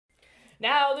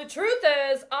Now, the truth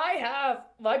is, I have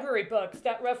library books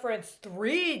that reference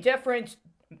 3 different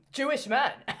Jewish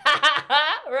men,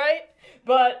 right?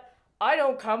 But I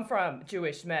don't come from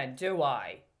Jewish men, do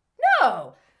I?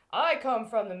 No! I come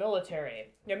from the military,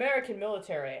 the American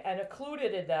military, and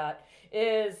included in that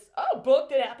is a book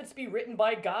that happens to be written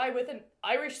by a guy with an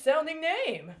Irish-sounding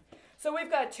name. So we've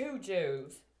got 2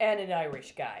 Jews and an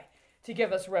Irish guy to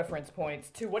give us reference points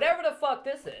to whatever the fuck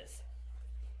this is.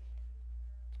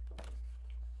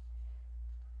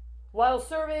 While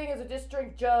serving as a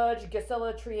district judge,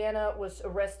 Gisela Triana was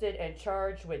arrested and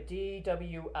charged with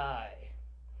DWI.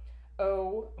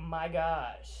 Oh my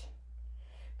gosh.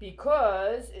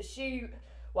 Because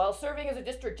while serving as a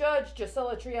district judge,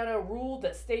 Gisela Triana ruled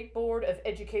that State Board of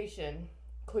Education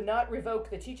could not revoke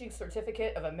the teaching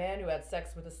certificate of a man who had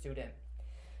sex with a student.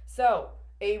 So,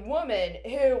 a woman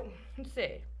who, let's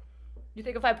see, you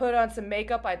think if I put on some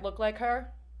makeup I'd look like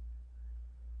her?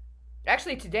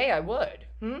 Actually, today I would.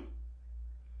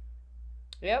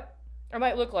 Yep, I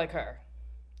might look like her.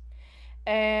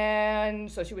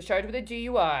 And so she was charged with a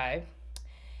DUI.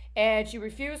 And she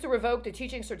refused to revoke the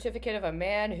teaching certificate of a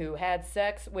man who had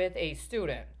sex with a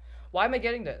student. Why am I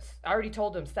getting this? I already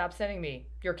told them, stop sending me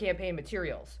your campaign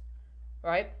materials.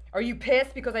 Right? Are you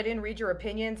pissed because I didn't read your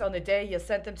opinions on the day you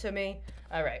sent them to me?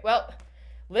 All right, well,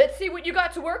 let's see what you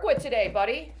got to work with today,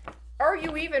 buddy. Are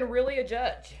you even really a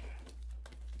judge?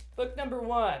 Book number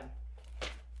 1.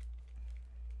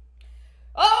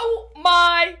 Oh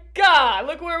my God,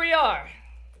 look where we are.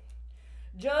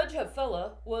 Judge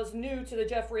Hafella was new to the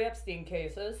Jeffrey Epstein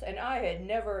cases, and I had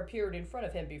never appeared in front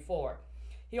of him before.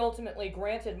 He ultimately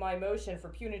granted my motion for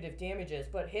punitive damages,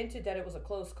 but hinted that it was a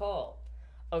close call.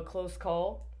 A close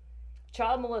call?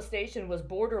 Child molestation was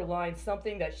borderline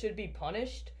something that should be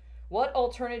punished? What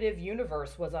alternative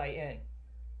universe was I in?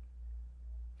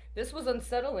 This was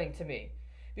unsettling to me.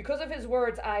 Because of his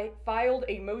words, I filed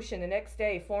a motion the next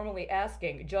day formally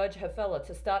asking Judge Hafella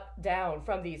to step down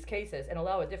from these cases and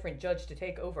allow a different judge to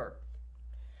take over.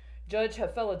 Judge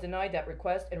Hafella denied that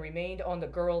request and remained on the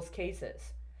girls'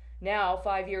 cases. Now,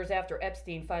 5 years after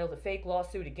Epstein filed a fake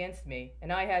lawsuit against me,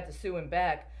 and I had to sue him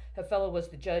back, Hafella was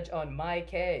the judge on my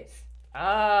case.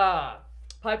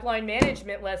 Pipeline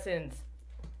management lessons.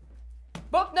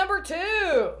 Book number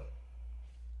 2.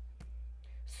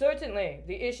 Certainly,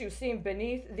 the issue seemed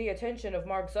beneath the attention of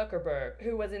Mark Zuckerberg,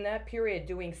 who was in that period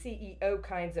doing CEO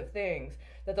kinds of things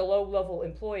that the low-level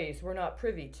employees were not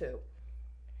privy to.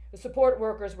 The support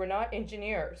workers were not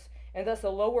engineers, and thus a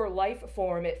lower life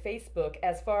form at Facebook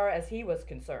as far as he was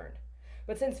concerned.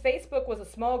 But since Facebook was a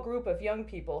small group of young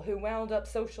people who wound up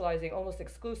socializing almost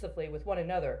exclusively with one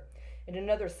another, in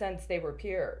another sense they were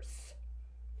peers.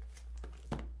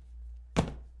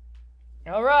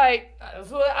 All right,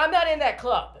 I'm not in that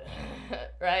club,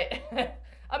 right?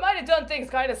 I might have done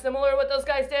things kind of similar to what those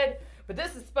guys did, but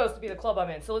this is supposed to be the club I'm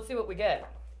in, so let's see what we get.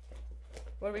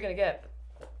 What are we going to get?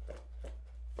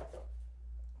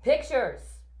 Pictures.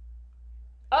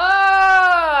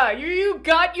 You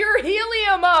got your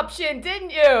helium option,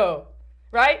 didn't you?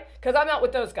 Right? Because I'm not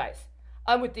with those guys.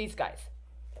 I'm with these guys.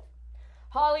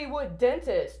 Hollywood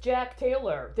dentist Jack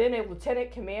Taylor, then a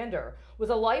lieutenant commander, was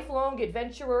a lifelong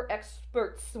adventurer,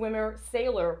 expert swimmer,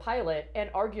 sailor, pilot,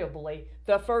 and arguably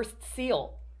the first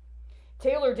SEAL.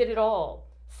 Taylor did it all: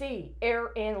 sea,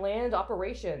 air, and land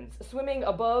operations, swimming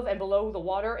above and below the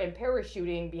water, and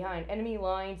parachuting behind enemy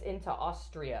lines into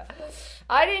Austria.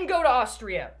 I didn't go to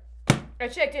Austria. I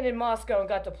checked in Moscow and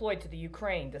got deployed to the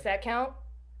Ukraine. Does that count?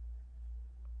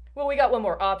 Well, we got one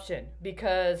more option,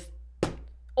 because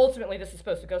ultimately this is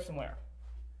supposed to go somewhere.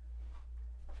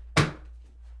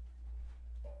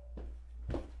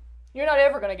 You're not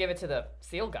ever going to give it to the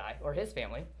SEAL guy or his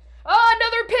family.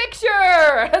 Another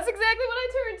picture! That's exactly what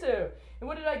I turned to. And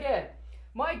what did I get?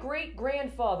 My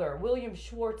great-grandfather, William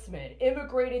Schwartzman,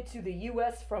 immigrated to the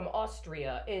U.S. from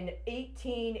Austria in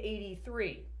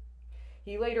 1883.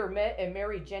 He later met and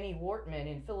married Jenny Wortman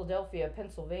in Philadelphia,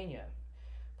 Pennsylvania.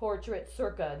 Portrait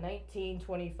circa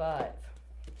 1925.